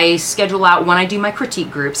that. I schedule out when I do my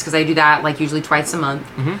critique groups, because I do that like usually twice a month.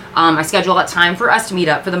 I schedule out time for us to meet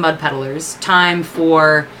up for the Mud Peddlers, time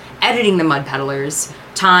for editing the Mud Peddlers,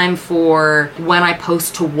 time for when I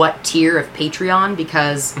post to what tier of Patreon,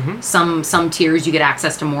 because some tiers you get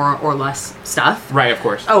access to more or less stuff. Right, of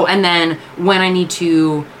course. Oh, and then when I need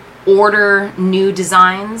to order new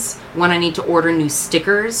designs, when I need to order new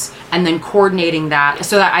stickers, and then coordinating that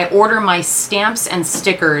so that I order my stamps and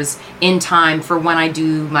stickers in time for when I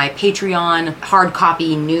do my Patreon hard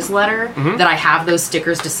copy newsletter, that I have those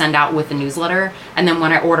stickers to send out with the newsletter, and then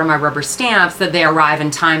when I order my rubber stamps, that they arrive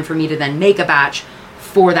in time for me to then make a batch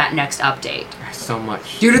for that next update. So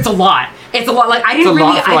much. Dude, it's a lot. It's a lot. Like, I didn't it's a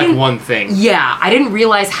really... lot for, like, one thing. Yeah, I didn't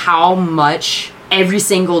realize how much every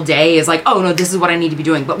single day is like, oh no, this is what I need to be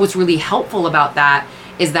doing. But what's really helpful about that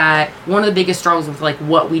is that one of the biggest struggles with like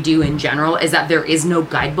what we do in general is that there is no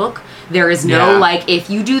guidebook. There is no like, if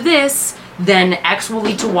you do this, then X will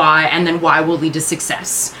lead to Y, and then Y will lead to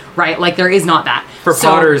success, right? Like, there is not that. For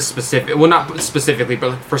potters specific, well, not specifically,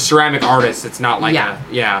 but for ceramic artists, it's not like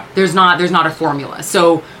There's not a formula.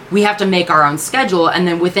 So we have to make our own schedule, and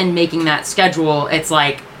then within making that schedule, it's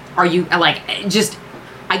like, are you like just...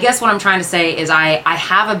 I guess what I'm trying to say is I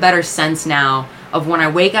have a better sense now of when I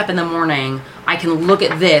wake up in the morning, I can look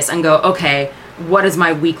at this and go, okay, what does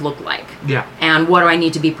my week look like? Yeah. And what do I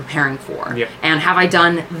need to be preparing for? Yeah. And have I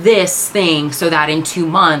done this thing so that in 2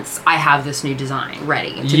 months I have this new design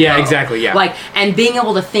ready to go? Exactly, yeah. Like, and being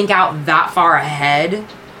able to think out that far ahead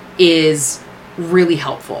is really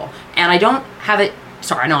helpful. And I don't have it...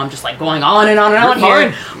 Sorry, I know I'm just like going on and on and on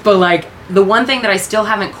here. But like, the one thing that I still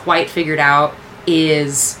haven't quite figured out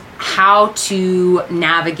is how to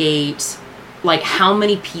navigate like how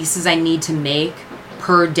many pieces I need to make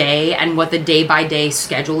per day and what the day-by-day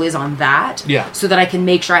schedule is on that. Yeah. So that I can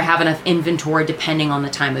make sure I have enough inventory depending on the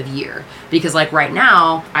time of year. Because like right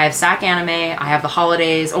now, I have SAC Anime, I have the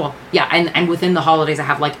holidays. Oh, well, yeah, and within the holidays, I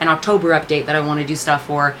have like an October update that I want to do stuff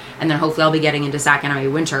for, and then hopefully I'll be getting into SAC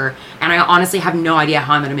Anime Winter. And I honestly have no idea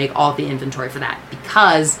how I'm going to make all of the inventory for that,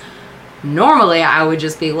 because normally I would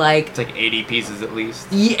just be like... It's like 80 pieces at least.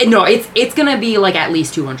 Yeah, no, it's going to be like at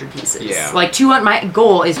least 200 pieces. Yeah. Like 200, my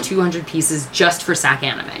goal is 200 pieces just for SAC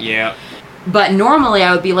Anime. Yeah. But normally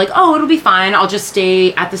I would be like, oh, it'll be fine. I'll just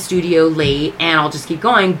stay at the studio late and I'll just keep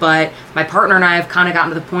going. But my partner and I have kind of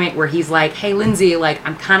gotten to the point where he's like, hey, Lindsay, like,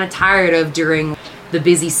 I'm kind of tired of during the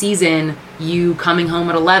busy season, you coming home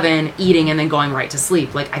at 11, eating, and then going right to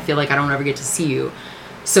sleep. Like, I feel like I don't ever get to see you.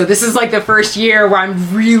 So this is like the first year where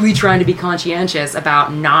I'm really trying to be conscientious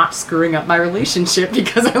about not screwing up my relationship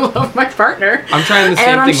because I love my partner. I'm trying the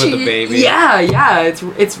same thing with the baby. Yeah,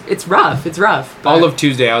 it's rough. It's rough. But all of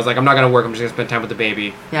Tuesday, I was like, I'm not gonna work. I'm just gonna spend time with the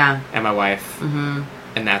baby. Yeah. And my wife. Mm-hmm.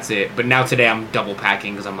 And that's it. But now today, I'm double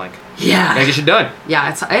packing because I'm like, yeah, I gotta get shit done. Yeah,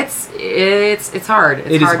 it's hard.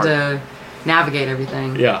 It's hard to navigate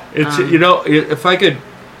everything. Yeah, it's you know, if I could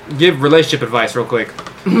give relationship advice real quick.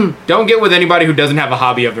 Don't get with anybody who doesn't have a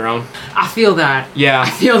hobby of their own. I feel that. Yeah. I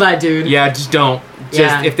feel that, dude. Yeah, just don't.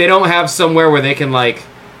 If they don't have somewhere where they can like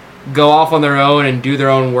go off on their own and do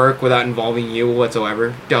their own work without involving you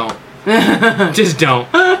whatsoever, don't. Just don't.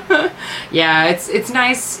 Yeah, it's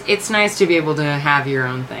nice. It's nice to be able to have your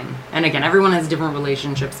own thing. And again, everyone has different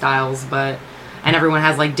relationship styles, and everyone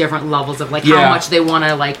has like different levels of like how much they want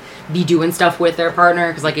to like be doing stuff with their partner.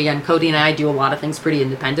 Because like again, Cody and I do a lot of things pretty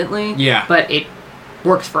independently. Yeah. But it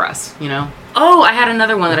works for us, you know? Oh, I had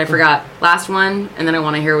another one that I forgot. Last one, and then I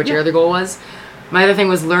want to hear what your other goal was. My other thing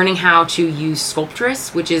was learning how to use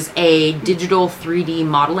Sculptress, which is a digital 3D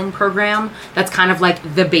modeling program that's kind of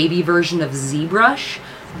like the baby version of ZBrush.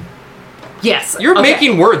 Yes. You're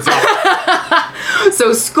making words up. So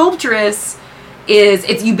Sculptress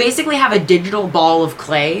is, you basically have a digital ball of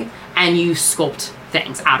clay and you sculpt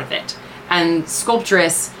things out of it. And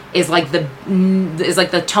Sculptress is like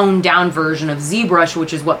the toned down version of ZBrush,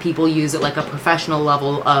 which is what people use at like a professional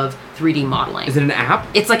level of 3D modeling. Is it an app?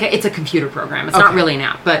 It's a computer program. It's not really an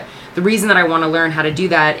app. But the reason that I want to learn how to do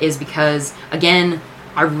that is because, again,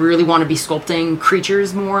 I really want to be sculpting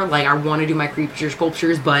creatures more. Like, I want to do my creature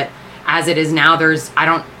sculptures, but as it is now, I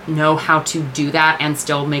don't know how to do that and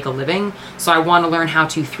still make a living. So I want to learn how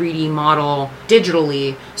to 3D model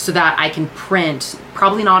digitally so that I can print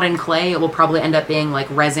probably not in clay. It will probably end up being like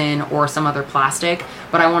resin or some other plastic.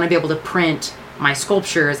 But I want to be able to print my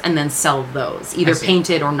sculptures and then sell those, either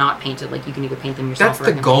painted or not painted. Like you can either paint them yourself. That's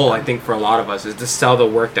or the goal, I think, for a lot of us, is to sell the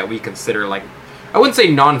work that we consider, like, I wouldn't say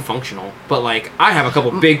non-functional, but like I have a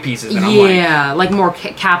couple big pieces that I'm like more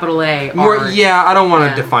capital A. More, art. I don't want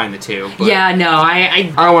to define the two. But I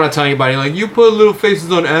don't want to tell anybody like you put little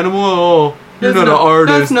faces on animal. Oh, you're not an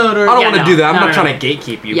artist. That's not art. I don't want to do that. I'm not trying to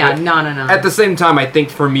gatekeep you. Yeah, but no. At the same time, I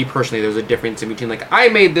think for me personally, there's a difference in between like I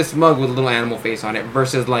made this mug with a little animal face on it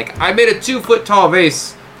versus like I made a 2-foot tall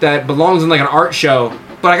vase that belongs in like an art show,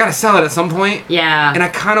 but I gotta sell it at some point. Yeah. And I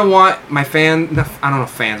kind of want my fans,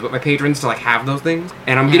 but my patrons to like have those things.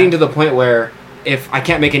 And I'm getting to the point where if I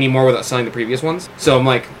can't make any more without selling the previous ones, so I'm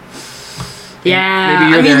like, yeah.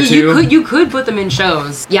 maybe you're there too. You could put them in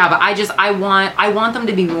shows. Yeah, but I want them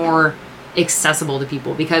to be more accessible to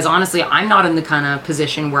people, because honestly, I'm not in the kind of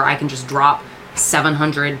position where I can just drop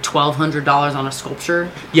 $700, $1,200 on a sculpture.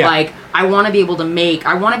 Yeah. Like, I want to be able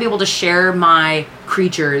to share my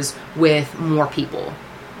creatures with more people.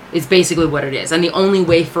 It's basically what it is. And the only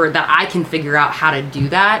way that I can figure out how to do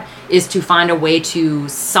that is to find a way to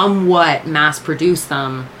somewhat mass produce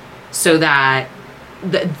them so that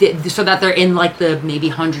they're in like the maybe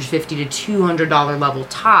 $150 to $200 level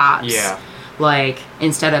tops. Yeah. Like,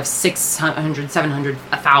 instead of $600, $700,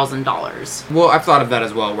 $1,000. Well, I've thought of that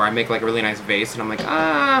as well, where I make like a really nice vase, and I'm like,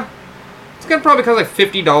 it's gonna probably cost like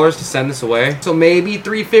 $50 to send this away. So maybe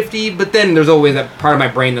 $350, but then there's always that part of my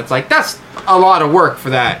brain that's like, that's a lot of work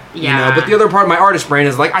for that. Yeah. You know? But the other part of my artist brain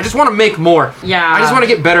is like, I just want to make more. Yeah. I just want to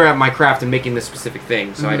get better at my craft and making this specific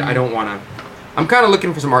thing. So I don't want to. I'm kind of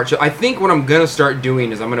looking for some art show. I think what I'm gonna start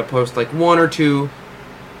doing is I'm gonna post like 1 or 2,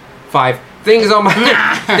 5 things on my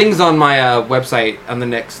website on the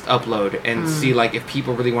next upload and see like if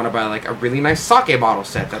people really want to buy like a really nice sake bottle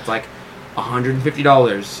set that's like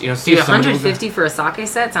 $150. You know, see Dude, if somebody $150 for a sake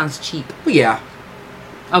set sounds cheap. Well, yeah.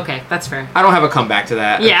 Okay, that's fair. I don't have a comeback to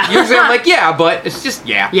that. Yeah. Usually I'm like, yeah, but it's just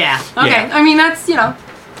yeah. Yeah. Okay. Yeah. I mean, that's, you know.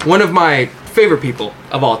 One of my favorite people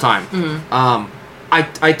of all time.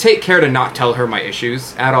 I take care to not tell her my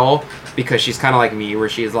issues at all, because she's kind of like me, where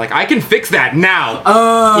she's like, I can fix that now.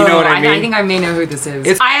 Oh, you know what I mean? I think I may know who this is.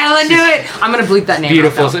 It's I knew it. I'm gonna bleep that name.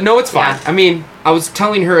 Beautiful. Out, No, it's fine. Yeah. I mean, I was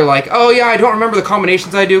telling her like, oh yeah, I don't remember the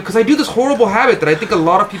combinations I do, because I do this horrible habit that I think a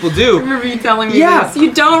lot of people do. I remember you telling me Yeah. this.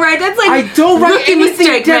 You don't write. That's like I don't write rookie anything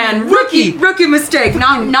mistake, down. man. Rookie mistake.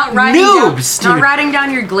 Not writing Noobs, down, not dude. writing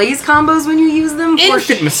down your glaze combos when you use them. For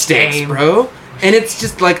Infant mistakes, shame. bro. And it's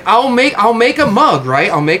just like I'll make a mug, right?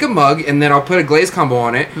 I'll make a mug and then I'll put a glaze combo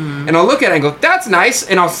on it, and I'll look at it and go, "That's nice,"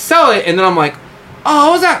 and I'll sell it, and then I'm like,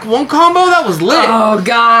 "Oh, was that one combo? That was lit." Oh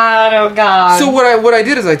god. So what I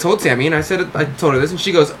did is I told Tammy, and I told her this, and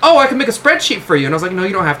she goes, "Oh, I can make a spreadsheet for you." And I was like, "No,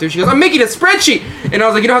 you don't have to." She goes, "I'm making a spreadsheet," and I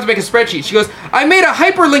was like, "You don't have to make a spreadsheet." She goes, "I made a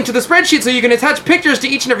hyperlink to the spreadsheet so you can attach pictures to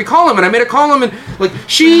each and every column," and I made a column, and like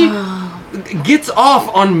she gets off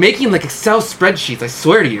on making like Excel spreadsheets. I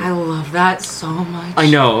swear to you. I love that so much. I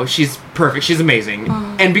know, she's perfect. She's amazing.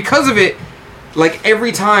 And because of it, like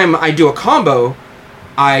every time I do a combo,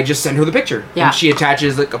 I just send her the picture. Yeah. And she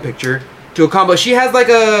attaches like a picture to a combo. She has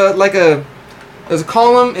there's a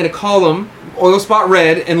column and a column, oil spot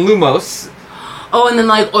red and Lumos. Oh, and then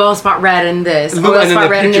like oil spot red and this, And oil then spot the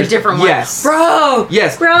red and a pictures. different one. Yes. Bro.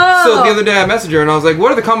 Yes. Bro. So the other day I messaged her and I was like,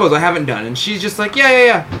 "What are the combos I haven't done?" And she's just like,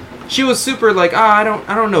 "Yeah." She was super like, I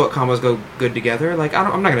don't know what combos go good together. Like,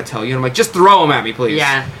 I'm not gonna tell you. And I'm like, just throw them at me, please.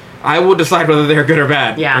 Yeah. I will decide whether they're good or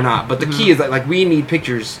bad or not. But the key is that like we need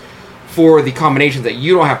pictures for the combinations that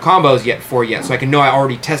you don't have combos yet, so I can know I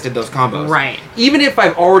already tested those combos. Right. Even if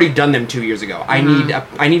I've already done them 2 years ago, I need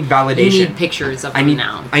validation. You need pictures of them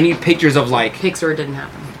now. I need pictures of like Pics or it didn't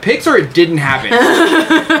happen. pics or it didn't happen.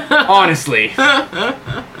 Honestly.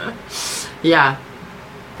 Yeah.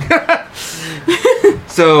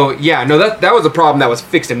 So yeah, no, that was a problem that was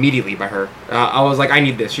fixed immediately by her. I was like, I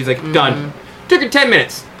need this. She's like, done. Took her 10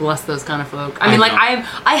 minutes. Bless those kind of folk. I mean, like know.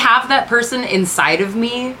 I have that person inside of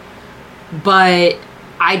me, but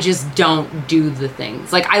I just don't do the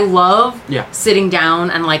things. Like, I love sitting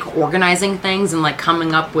down and like organizing things and like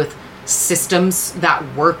coming up with systems that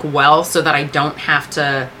work well so that I don't have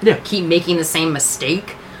to keep making the same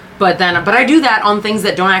mistake. But I do that on things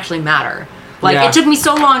that don't actually matter. Like, it took me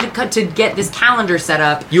so long to get this calendar set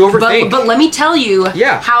up. You overthink. But let me tell you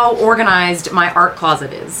Yeah. how organized my art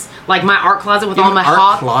closet is. Like, my art closet with You all have my an art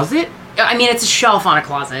hot... closet? I mean, it's a shelf on a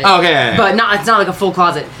closet. Okay. But it's not like a full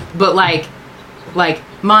closet. But, like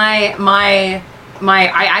my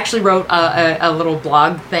I actually wrote a little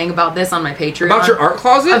blog thing about this on my Patreon. About your art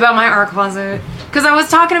closet? About my art closet. Because I was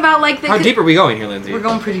talking about like How deep are we going here, Lindsay? We're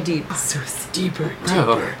going pretty deep. So deeper.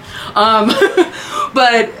 Oh.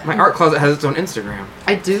 But my art closet has its own Instagram.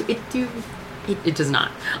 It does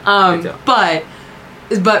not. I do.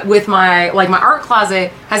 But with my art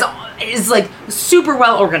closet is like super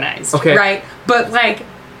well organized. Okay. Right? But like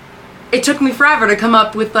it took me forever to come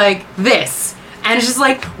up with like this. And it's just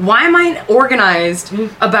like, why am I organized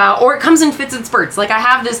about, or it comes in fits and spurts. Like I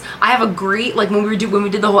have a great, like when we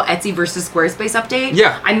did the whole Etsy versus Squarespace update.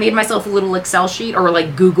 Yeah. I made myself a little Excel sheet or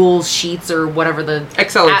like Google Sheets or whatever the.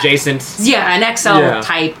 Excel adjacent. Yeah, an Excel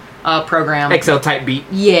type program. Excel type beat.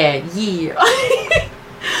 Yeah.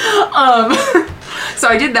 So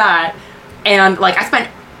I did that and like I spent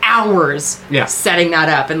hours setting that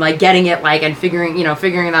up and like getting it like and figuring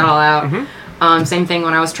that all out. Mm-hmm. Same thing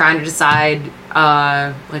when I was trying to decide,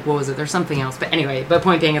 like, what was it? There's something else. But anyway,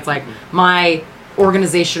 point being, it's like my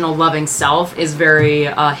organizational loving self is very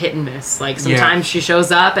hit and miss. Like, sometimes she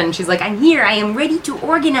shows up and she's like, I'm here. I am ready to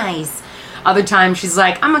organize. Other times she's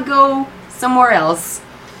like, I'm going to go somewhere else.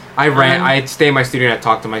 I stay in my studio and I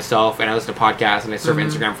talk to myself and I listen to podcasts and I surf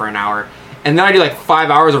Instagram for an hour. And then I do like 5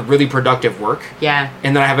 hours of really productive work. Yeah.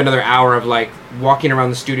 And then I have another hour of like walking around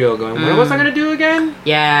the studio going, what was I going to do again?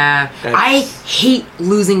 Yeah. I hate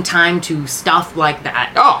losing time to stuff like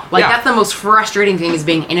that. Oh, like that's the most frustrating thing is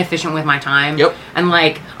being inefficient with my time. Yep. And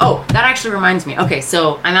like, oh, that actually reminds me. Okay,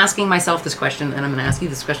 so I'm asking myself this question and I'm going to ask you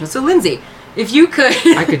this question. So Lindsay, if you could...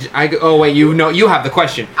 oh wait, you have the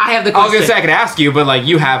question. I have the question. I was going to say I could ask you, but like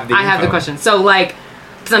you have the I have the question. So like...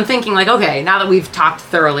 Because I'm thinking, like, okay, now that we've talked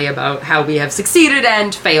thoroughly about how we have succeeded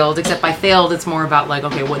and failed, except by failed, it's more about, like,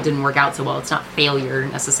 okay, what didn't work out so well. It's not failure,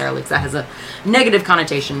 necessarily, because that has a negative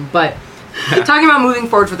connotation. But talking about moving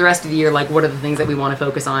forward for the rest of the year, like, what are the things that we want to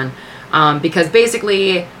focus on? Because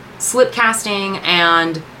basically, slip casting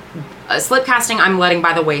I'm letting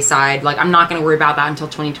by the wayside. Like, I'm not going to worry about that until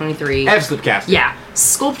 2023. I have slip casting. Yeah.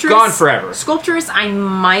 Sculptress. Gone forever. Sculptress I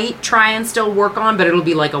might try and still work on, but it'll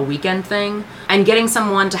be like a weekend thing. And getting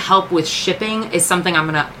someone to help with shipping is something I'm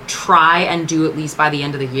going to try and do at least by the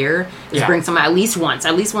end of the year. Bring someone at least once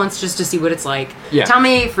just to see what it's like. Yeah. Tell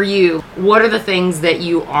me, for you, what are the things that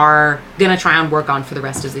you are going to try and work on for the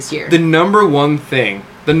rest of this year?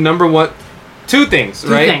 Two things,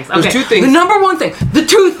 right? Two things. Okay. There's two things. The number one thing. The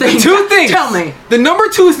two things. Tell me. The number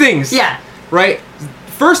two things. Yeah. Right?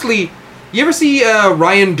 Firstly, you ever see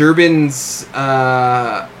Ryan Durbin's,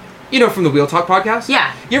 from the Wheel Talk podcast?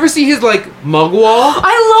 Yeah. You ever see his, like, mug wall?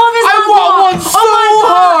 I love his mug wall. I want one so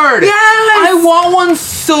hard. Yes. I want one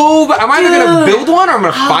so bad. I'm either going to build one or I'm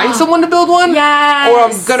going to find someone to build one. Yes. Or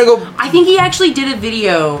I'm going to go... I think he actually did a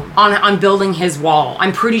video on building his wall.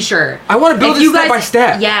 I'm pretty sure. I want to build it step by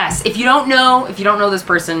step. Yes. If you don't know this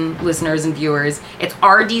person, listeners and viewers, it's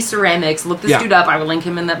RD Ceramics. Look this dude up. I will link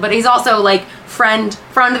him in that. But he's also like friend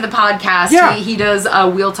of the podcast. Yeah. He does a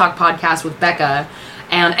Wheel Talk podcast with Becca.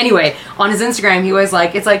 And anyway, on his Instagram, he was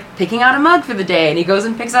like, it's like picking out a mug for the day. And he goes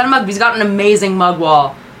and picks out a mug. But he's got an amazing mug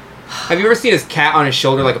wall. Have you ever seen his cat on his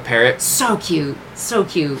shoulder like a parrot? So cute. So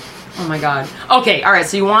cute. Oh my god. Okay, all right.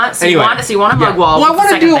 So you want a mug Well, wall. I want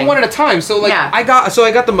to do it one at a time. So like I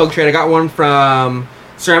got the mug trade. I got one from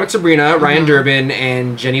Ceramic Sabrina, Ryan Durbin,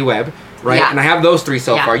 and Jenny Webb. Right? Yeah. And I have those three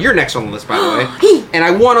so far. You're next on the list, by the way. And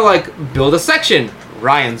I want to like build a section.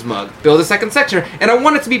 Ryan's mug. Build a second section. And I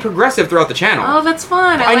want it to be progressive throughout the channel. Oh, that's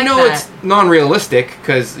fun. I know it's non-realistic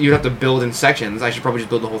because you'd have to build in sections. I should probably just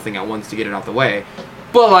build the whole thing at once to get it out the way.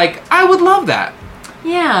 But like, I would love that.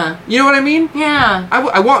 Yeah. You know what I mean? Yeah.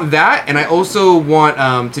 I want that, and I also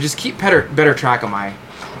want to just keep better track of my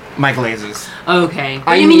glazes. Okay. But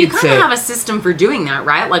I mean, you kind of have a system for doing that,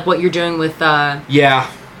 right? Like what you're doing with... Yeah.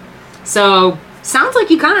 So... Sounds like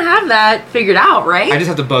you kind of have that figured out, right? I just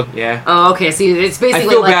have to bug, yeah. Oh, okay. See, it's basically I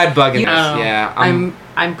feel bad bugging this, yeah.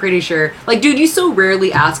 I'm pretty sure. Like, dude, you so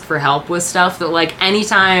rarely ask for help with stuff that, like,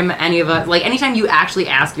 anytime you actually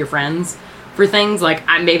ask your friends for things, like,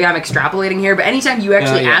 maybe I'm extrapolating here, but anytime you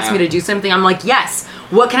actually ask me to do something, I'm like, yes,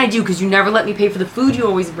 what can I do? Because you never let me pay for the food you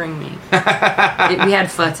always bring me. We had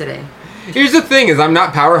pho today. Here's the thing, is I'm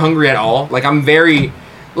not power hungry at all. Like, I'm very...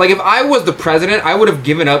 Like, if I was the president, I would have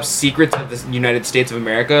given up secrets of the United States of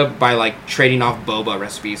America by, like, trading off boba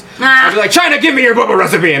recipes. I'd be like, China, give me your boba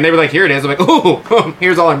recipe! And they'd be like, here it is. I'm like, ooh,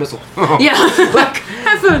 here's all our missiles. Yeah.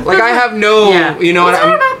 Like, I have no, you know what,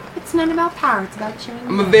 it's not about power, it's about sharing.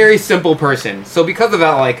 I'm a very simple person. So because of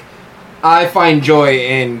that, like, I find joy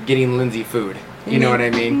in getting Lindsay food. You know what I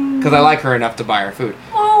mean? Because I like her enough to buy her food.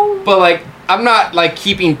 Oh. But, like, I'm not, like,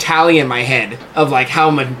 keeping tally in my head of, like,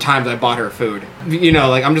 how many times I bought her food. You know,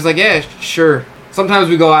 like, I'm just like, yeah, sure. Sometimes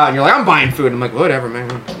we go out and you're like, I'm buying food. I'm like, whatever, man.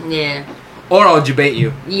 Yeah. Or I'll debate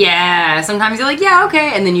you. Yeah. Sometimes you're like, yeah,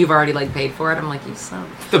 okay, and then you've already like paid for it. I'm like, you son.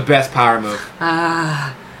 It's the best power move.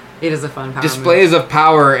 It is a fun power Displays of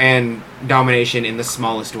power and domination in the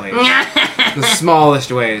smallest ways. The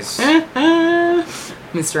smallest ways.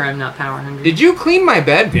 Mr. I'm not power hungry. Did you clean my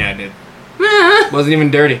bed? Yeah, I did. Wasn't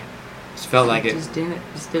even dirty. Just felt like it. Just did it.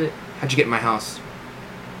 Just did it. How'd you get in my house?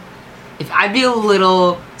 If I'd be a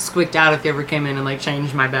little squicked out if you ever came in and like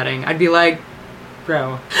changed my bedding, I'd be like,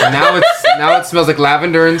 bro. And now it smells like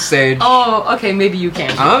lavender and sage. Oh, okay, maybe you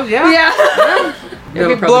can. Oh yeah. Yeah.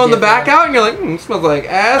 You're blowing the back out, and you're like, it smells like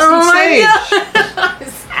ass and sage.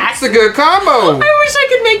 That's a good combo. I wish I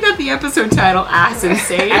could make that the episode title, Ass and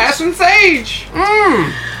Sage. Ass and sage.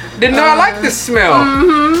 Did not like this smell.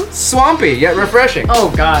 Mm-hmm. Swampy yet refreshing. Oh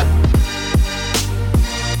God.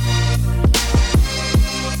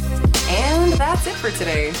 And that's it for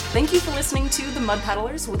today. Thank you for listening to The Mud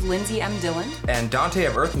Peddlers with Lindsay M. Dillon. And Dante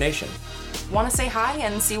of Earth Nation. Want to say hi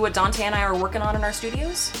and see what Dante and I are working on in our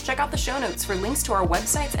studios? Check out the show notes for links to our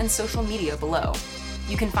websites and social media below.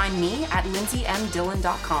 You can find me at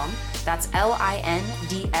lindsaymdillon.com. That's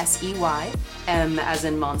LINDSEY, M as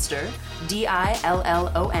in monster,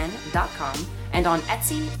 DILLON.com, and on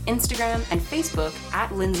Etsy, Instagram, and Facebook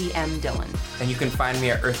at Lindsay M. Dillon. And you can find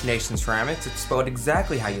me at Earth Nation Ceramics. It's spelled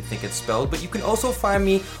exactly how you think it's spelled, but you can also find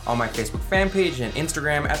me on my Facebook fan page and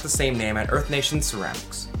Instagram at the same name at Earth Nation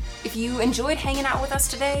Ceramics. If you enjoyed hanging out with us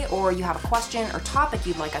today, or you have a question or topic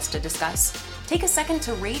you'd like us to discuss, take a second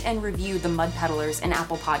to rate and review The Mud Peddlers in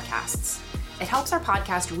Apple Podcasts. It helps our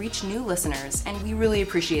podcast reach new listeners, and we really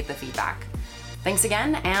appreciate the feedback. Thanks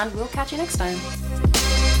again, and we'll catch you next time.